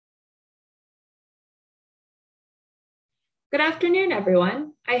Good afternoon,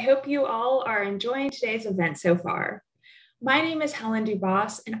 everyone. I hope you all are enjoying today's event so far. My name is Helen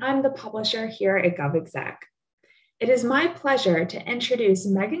Dubas, and I'm the publisher here at GovExec. It is my pleasure to introduce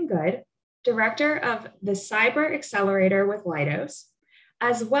Megan Good, Director of the Cyber Accelerator with Leidos,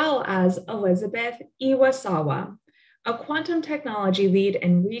 as well as Elizabeth Iwasawa, a quantum technology lead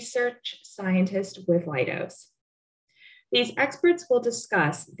and research scientist with Leidos. These experts will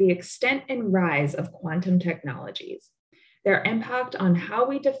discuss the extent and rise of quantum technologies, their impact on how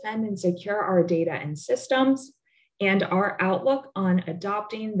we defend and secure our data and systems, and our outlook on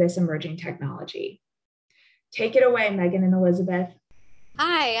adopting this emerging technology. Take it away, Megan and Elizabeth.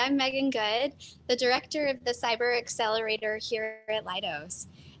 Hi, I'm Megan Good, the director of the Cyber Accelerator here at Leidos.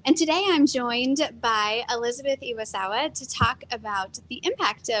 And today I'm joined by Elizabeth Iwasawa to talk about the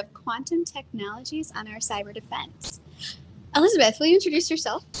impact of quantum technologies on our cyber defense. Elizabeth, will you introduce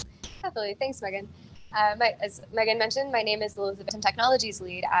yourself? Happily. Thanks, Megan. As Megan mentioned, my name is Elizabeth, I'm Technologies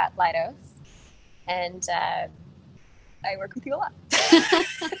Lead at Leidos, and I work with you a lot.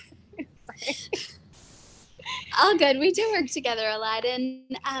 All good. We do work together a lot. And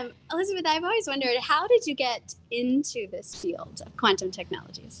Elizabeth, I've always wondered, how did you get into this field of quantum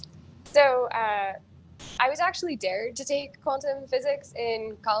technologies? So I was actually dared to take quantum physics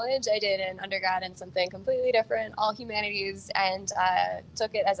in college. I did an undergrad in something completely different, all humanities, and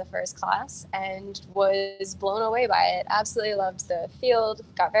took it as a first class and was blown away by it. Absolutely loved the field,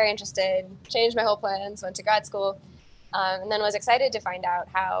 got very interested, changed my whole plans, went to grad school, and then was excited to find out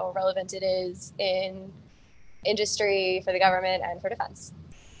how relevant it is in industry, for the government, and for defense.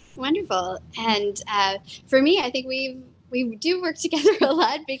 Wonderful. And for me, I think we do work together a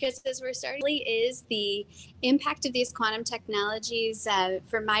lot because as we're starting is the impact of these quantum technologies.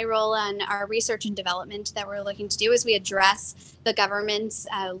 For my role on our research and development that we're looking to do is we address the government's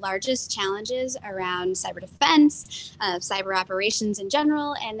largest challenges around cyber defense, cyber operations in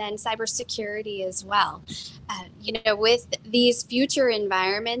general, and then cybersecurity as well. With these future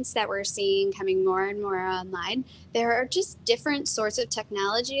environments that we're seeing coming more and more online, there are just different sorts of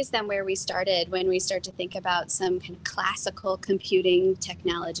technologies than where we started when we start to think about some kind of classical computing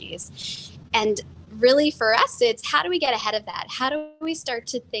technologies. And really for us, it's how do we get ahead of that? How do we start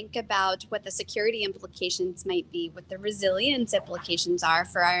to think about what the security implications might be, what the resilience implications are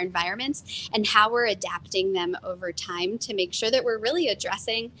for our environments, and how we're adapting them over time to make sure that we're really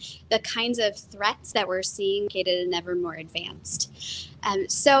addressing the kinds of threats that we're seeing and ever more advanced.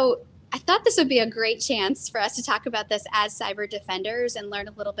 So I thought this would be a great chance for us to talk about this as cyber defenders and learn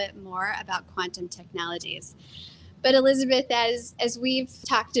a little bit more about quantum technologies. But Elizabeth, as we've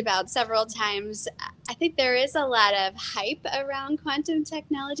talked about several times, I think there is a lot of hype around quantum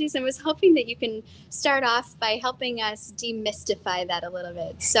technologies, and was hoping that you can start off by helping us demystify that a little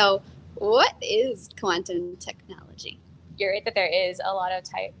bit. So what is quantum technology? You're right that there is a lot of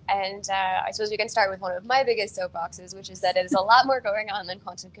type, and I suppose we can start with one of my biggest soapboxes, which is that there's a lot more going on than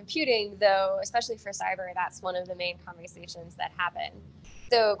quantum computing, though especially for cyber, that's one of the main conversations that happen.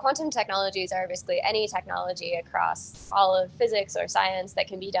 So quantum technologies are basically any technology across all of physics or science that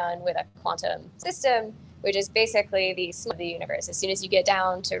can be done with a quantum system, which is basically the sum of the universe. As soon as you get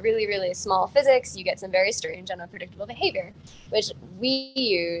down to really, really small physics, you get some very strange and unpredictable behavior, which we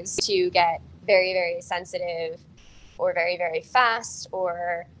use to get very, very sensitive or very, very fast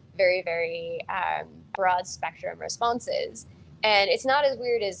or very, very broad spectrum responses. And it's not as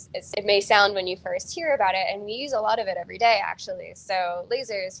weird as it may sound when you first hear about it, and we use a lot of it every day, actually. So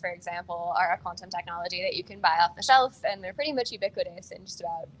lasers, for example, are a quantum technology that you can buy off the shelf, and they're pretty much ubiquitous in just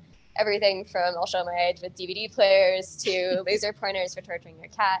about everything from, I'll show my age, with DVD players to laser pointers for torturing your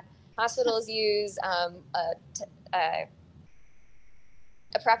cat. Hospitals use a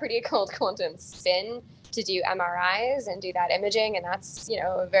property called quantum spin to do MRIs and do that imaging, and that's,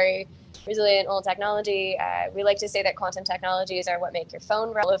 a very resilient old technology. We like to say that quantum technologies are what make your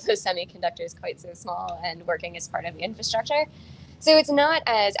phone run, all of those semiconductors quite so small and working as part of the infrastructure. So it's not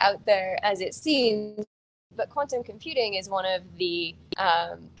as out there as it seems, but quantum computing is one of the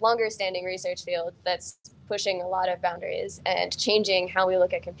longer standing research fields that's pushing a lot of boundaries and changing how we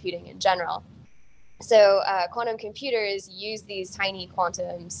look at computing in general. So quantum computers use these tiny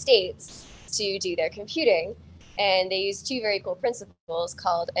quantum states to do their computing. And they use two very cool principles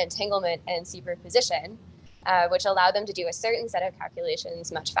called entanglement and superposition, which allow them to do a certain set of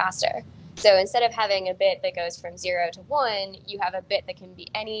calculations much faster. So instead of having a bit that goes from 0 to 1, you have a bit that can be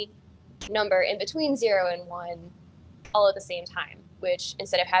any number in between 0 and 1 all at the same time, which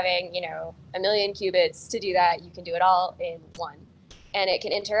instead of having, a million qubits to do that, you can do it all in one. And it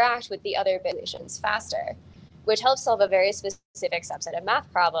can interact with the other bit calculations faster. which helps solve a very specific subset of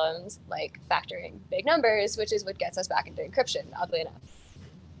math problems, like factoring big numbers, which is what gets us back into encryption, oddly enough.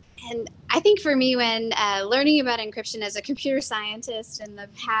 And I think for me, when learning about encryption as a computer scientist in the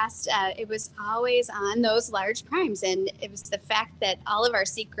past, it was always on those large primes. And it was the fact that all of our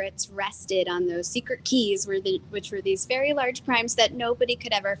secrets rested on those secret keys, which were these very large primes that nobody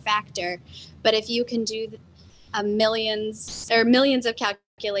could ever factor. But if you can do millions of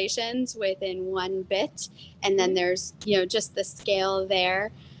calculations within one bit, and then there's, just the scale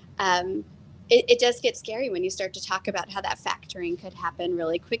there, it does get scary when you start to talk about how that factoring could happen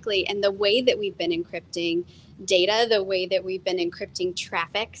really quickly. And the way that we've been encrypting data, the way that we've been encrypting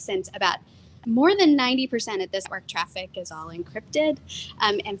traffic, since about more than 90% of this network traffic is all encrypted.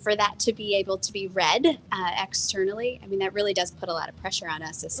 And for that to be able to be read externally, I mean, that really does put a lot of pressure on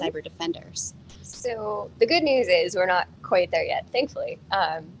us as cyber defenders. So the good news is we're not quite there yet, thankfully,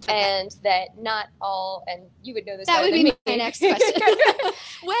 and that not all, and you would know this that would be my next question.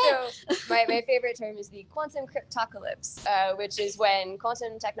 Well, so my favorite term is the quantum cryptocalypse, which is when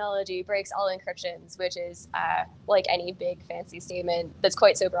quantum technology breaks all encryptions, which is like any big fancy statement that's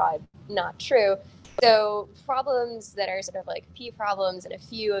quite so broad, not true. So problems that are sort of like P problems and a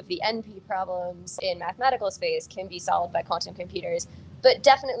few of the NP problems in mathematical space can be solved by quantum computers, but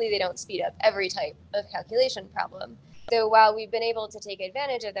definitely they don't speed up every type of calculation problem. So while we've been able to take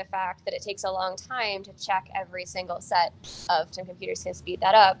advantage of the fact that it takes a long time to check every single set of quantum computers can speed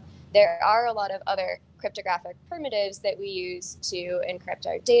that up, there are a lot of other cryptographic primitives that we use to encrypt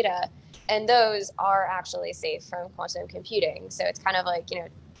our data, and those are actually safe from quantum computing. So it's kind of like,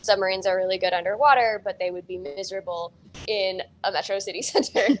 submarines are really good underwater, but they would be miserable in a metro city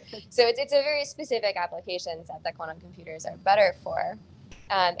center. So it's a very specific application set that quantum computers are better for.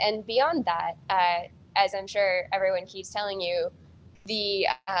 And beyond that, as I'm sure everyone keeps telling you, the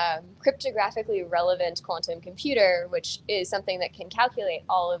cryptographically relevant quantum computer, which is something that can calculate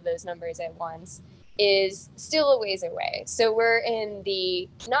all of those numbers at once, is still a ways away. So we're in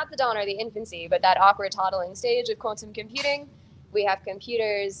not the dawn or the infancy, but that awkward toddling stage of quantum computing. We have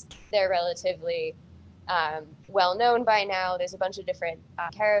computers, they're relatively well known by now. There's a bunch of different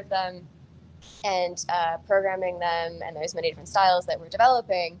care of them and programming them, and there's many different styles that we're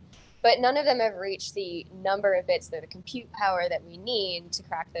developing, but none of them have reached the number of bits, the compute power that we need to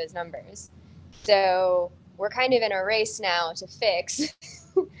crack those numbers. So we're kind of in a race now to fix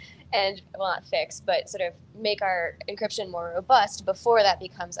and, well, not fix, but sort of make our encryption more robust before that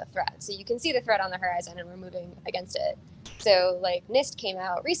becomes a threat. So you can see the threat on the horizon, and we're moving against it. So like NIST came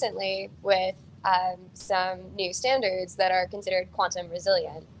out recently with some new standards that are considered quantum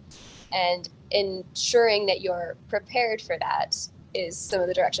resilient, and ensuring that you're prepared for that is some of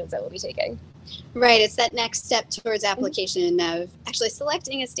the directions that we'll be taking. Right. It's that next step towards application of actually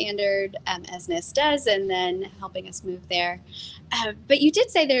selecting a standard as NIST does, and then helping us move there. But you did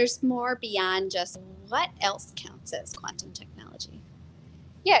say there's more beyond just what else counts as quantum technology.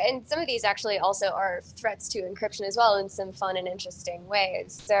 Yeah, and some of these actually also are threats to encryption as well in some fun and interesting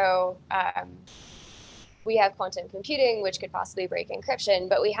ways. So we have quantum computing, which could possibly break encryption,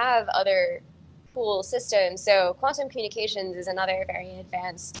 but we have other cool systems. So quantum communications is another very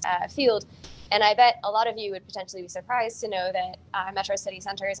advanced field. And I bet a lot of you would potentially be surprised to know that metro city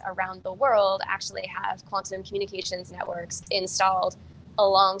centers around the world actually have quantum communications networks installed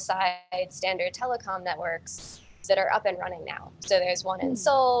alongside standard telecom networks that are up and running now. So there's one in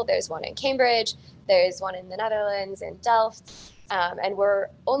Seoul, there's one in Cambridge, there's one in the Netherlands, in Delft, and we're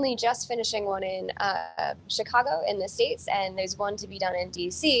only just finishing one in Chicago in the States, and there's one to be done in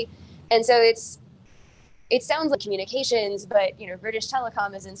DC. And so it sounds like communications, but British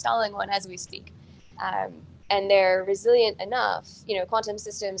Telecom is installing one as we speak. And they're resilient enough. Quantum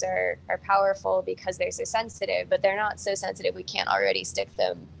systems are powerful because they're so sensitive, but they're not so sensitive we can't already stick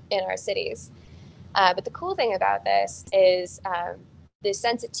them in our cities. But the cool thing about this is the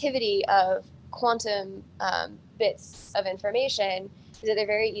sensitivity of quantum bits of information is that they're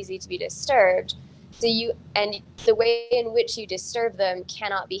very easy to be disturbed. So the way in which you disturb them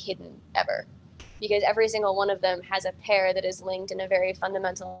cannot be hidden ever, because every single one of them has a pair that is linked in a very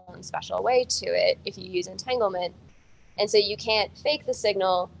fundamental and special way to it if you use entanglement. And so you can't fake the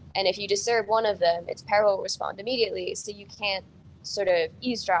signal, and if you disturb one of them, its pair will respond immediately, so you can't sort of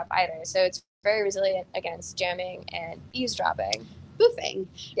eavesdrop either. So it's very resilient against jamming and eavesdropping. Spoofing,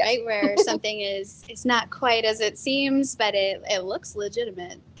 yes. Right? Where something is not quite as it seems, but it looks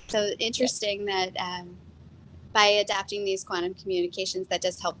legitimate. So interesting that by adapting these quantum communications, that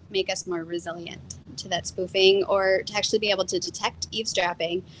does help make us more resilient to that spoofing, or to actually be able to detect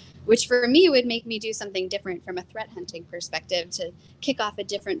eavesdropping. which for me would make me do something different from a threat hunting perspective to kick off a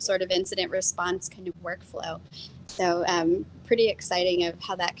different sort of incident response kind of workflow. So pretty exciting of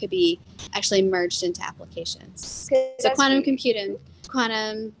how that could be actually merged into applications. So quantum computing,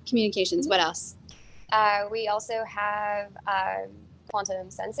 quantum communications, what else? We also have quantum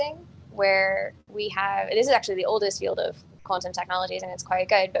sensing, where we have, this is actually the oldest field of quantum technologies, and it's quite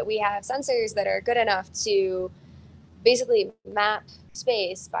good, but we have sensors that are good enough to basically map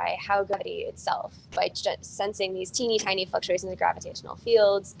space by how gravity itself, by sensing these teeny tiny fluctuations in gravitational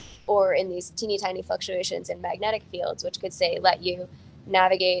fields, or in these teeny tiny fluctuations in magnetic fields, which could say let you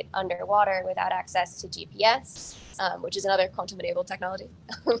navigate underwater without access to GPS, which is another quantum enabled technology,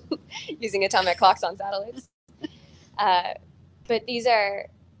 using atomic clocks on satellites. But these are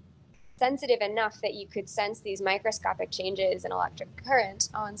sensitive enough that you could sense these microscopic changes in electric current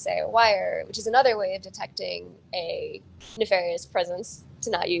on, say, a wire, which is another way of detecting a nefarious presence,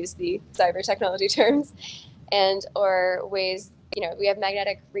 to not use the cyber technology terms, and or ways, we have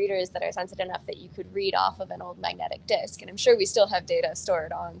magnetic readers that are sensitive enough that you could read off of an old magnetic disk, and I'm sure we still have data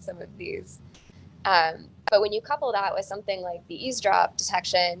stored on some of these. But when you couple that with something like the eavesdrop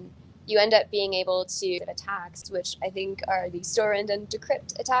detection, you end up being able to attacks, which I think are the store and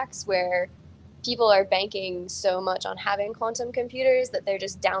decrypt attacks, where people are banking so much on having quantum computers that they're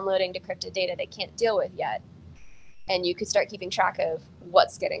just downloading decrypted data they can't deal with yet. And you could start keeping track of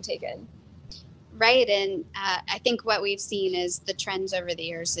what's getting taken. Right. And I think what we've seen is the trends over the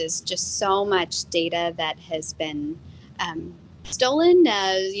years is just so much data that has been stolen,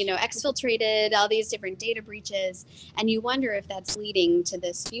 exfiltrated, all these different data breaches. And you wonder if that's leading to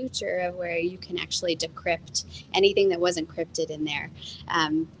this future of where you can actually decrypt anything that wasn't encrypted in there.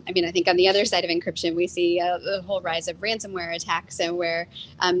 I think on the other side of encryption, we see a whole rise of ransomware attacks, and where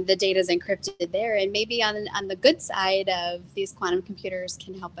the data is encrypted there. And maybe on the good side of these quantum computers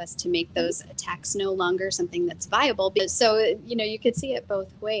can help us to make those attacks no longer something that's viable. So, you could see it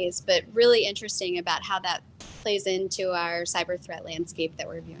both ways, but really interesting about how that plays into our cyber threat landscape that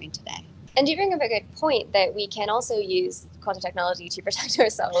we're viewing today. And you bring up a good point that we can also use quantum technology to protect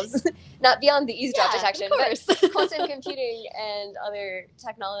ourselves, not beyond the eavesdrop detection, but quantum computing and other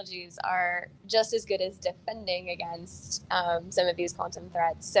technologies are just as good as defending against some of these quantum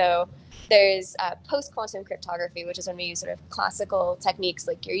threats. So there's post-quantum cryptography, which is when we use sort of classical techniques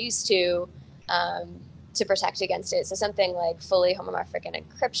like you're used to protect against it. So something like fully homomorphic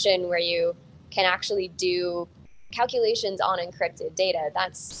encryption, where you can actually do calculations on encrypted data.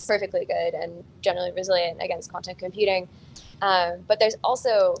 That's perfectly good and generally resilient against quantum computing. But there's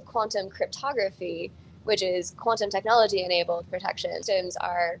also quantum cryptography, which is quantum technology-enabled protection. Systems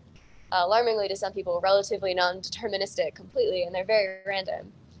are, alarmingly to some people, relatively non-deterministic completely, and they're very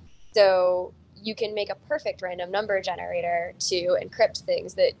random. So you can make a perfect random number generator to encrypt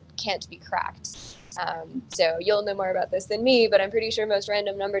things that can't be cracked. So you'll know more about this than me, but I'm pretty sure most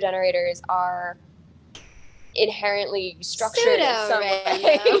random number generators are inherently structured in some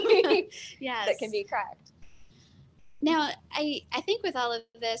way yes. that can be cracked. Now, I think with all of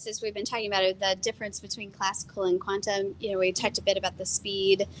this, as we've been talking about it, the difference between classical and quantum, we talked a bit about the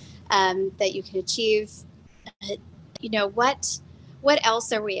speed that you can achieve. What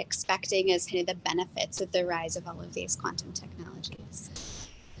else are we expecting as kind of the benefits of the rise of all of these quantum technologies?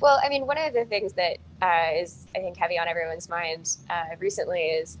 Well, one of the things that is, I think, heavy on everyone's mind recently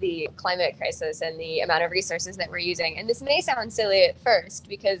is the climate crisis and the amount of resources that we're using. And this may sound silly at first,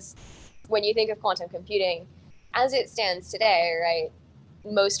 because when you think of quantum computing, as it stands today, right,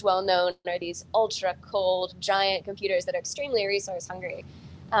 most well-known are these ultra-cold, giant computers that are extremely resource-hungry.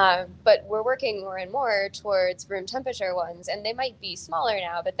 But we're working more and more towards room temperature ones, and they might be smaller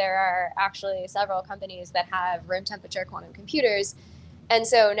now, but there are actually several companies that have room temperature quantum computers. And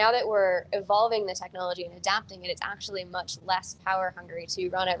so now that we're evolving the technology and adapting it, it's actually much less power hungry to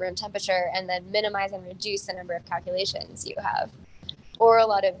run at room temperature and then minimize and reduce the number of calculations you have. Or a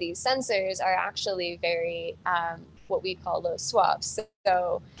lot of these sensors are actually very what we call low swaps.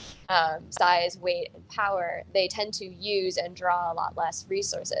 So size, weight, and power, they tend to use and draw a lot less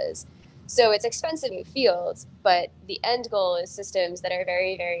resources. So it's expensive new fields, but the end goal is systems that are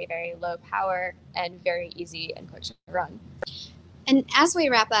very, very, very low power and very easy and quick to run. And as we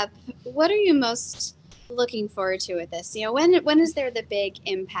wrap up, what are you most looking forward to with this? When is there the big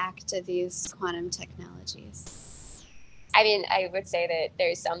impact of these quantum technologies? I would say that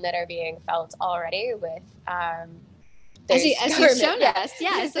there's some that are being felt already with as you've shown us.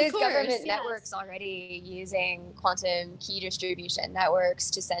 Yes, there's government networks already using quantum key distribution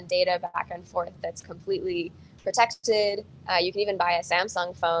networks to send data back and forth that's completely protected. You can even buy a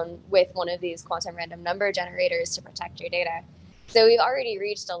Samsung phone with one of these quantum random number generators to protect your data. So we've already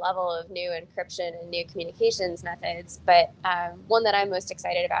reached a level of new encryption and new communications methods, but one that I'm most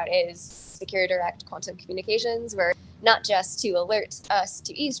excited about is secure direct quantum communications, where not just to alert us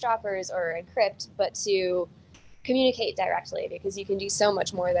to eavesdroppers or encrypt, but to communicate directly, because you can do so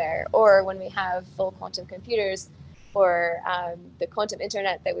much more there. Or when we have full quantum computers, or the quantum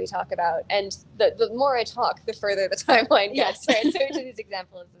internet that we talk about. And the more I talk, the further the timeline gets, right? So each of these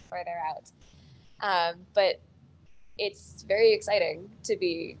examples is further out. But it's very exciting to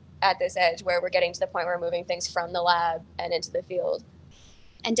be at this edge where we're getting to the point where we're moving things from the lab and into the field.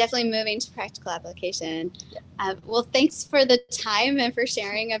 And definitely moving to practical application. Well, thanks for the time and for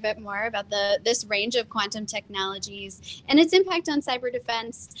sharing a bit more about this range of quantum technologies and its impact on cyber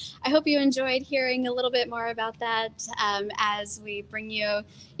defense. I hope you enjoyed hearing a little bit more about that as we bring you,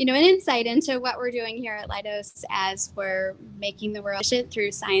 an insight into what we're doing here at Leidos as we're making the world efficient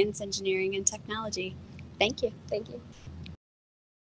through science, engineering, and technology. Thank you. Thank you.